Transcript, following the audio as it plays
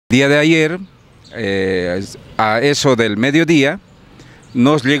Día de ayer, a eso del mediodía,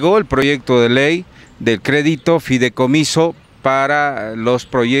 nos llegó el proyecto de ley del crédito fideicomiso para los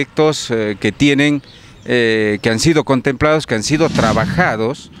proyectos que han sido contemplados, que han sido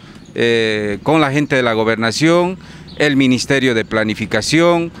trabajados con la gente de la Gobernación, el Ministerio de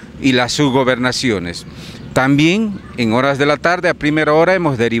Planificación y las subgobernaciones. También en horas de la tarde, a primera hora,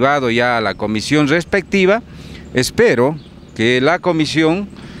 hemos derivado ya a la comisión respectiva. Espero que la comisión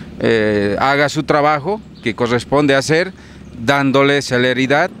haga su trabajo que corresponde hacer, dándole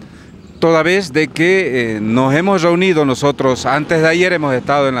celeridad, toda vez de que nos hemos reunido nosotros. Antes de ayer hemos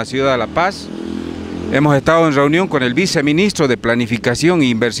estado en la ciudad de La Paz, hemos estado en reunión con el viceministro de Planificación e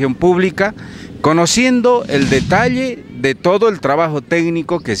Inversión Pública, conociendo el detalle de todo el trabajo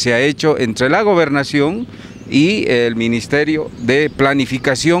técnico que se ha hecho entre la Gobernación y el Ministerio de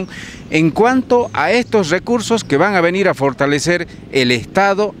Planificación en cuanto a estos recursos que van a venir a fortalecer el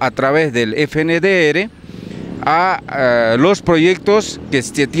Estado a través del FNDR a los proyectos que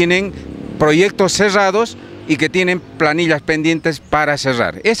tienen proyectos cerrados y que tienen planillas pendientes para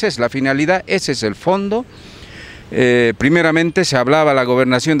cerrar. Esa es la finalidad, ese es el fondo. Primeramente se hablaba la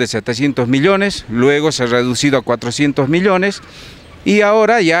Gobernación de 700 millones, luego se ha reducido a 400 millones y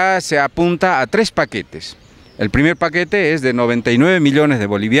ahora ya se apunta a 3 paquetes. El primer paquete es de 99 millones de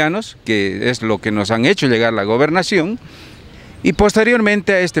bolivianos, que es lo que nos han hecho llegar la Gobernación, y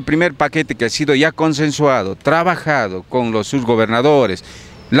posteriormente a este primer paquete que ha sido ya consensuado, trabajado con los subgobernadores,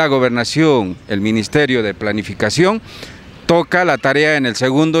 la Gobernación, el Ministerio de Planificación, toca la tarea en el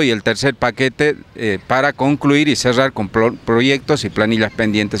segundo y el tercer paquete para concluir y cerrar con proyectos y planillas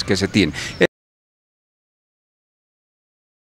pendientes que se tienen.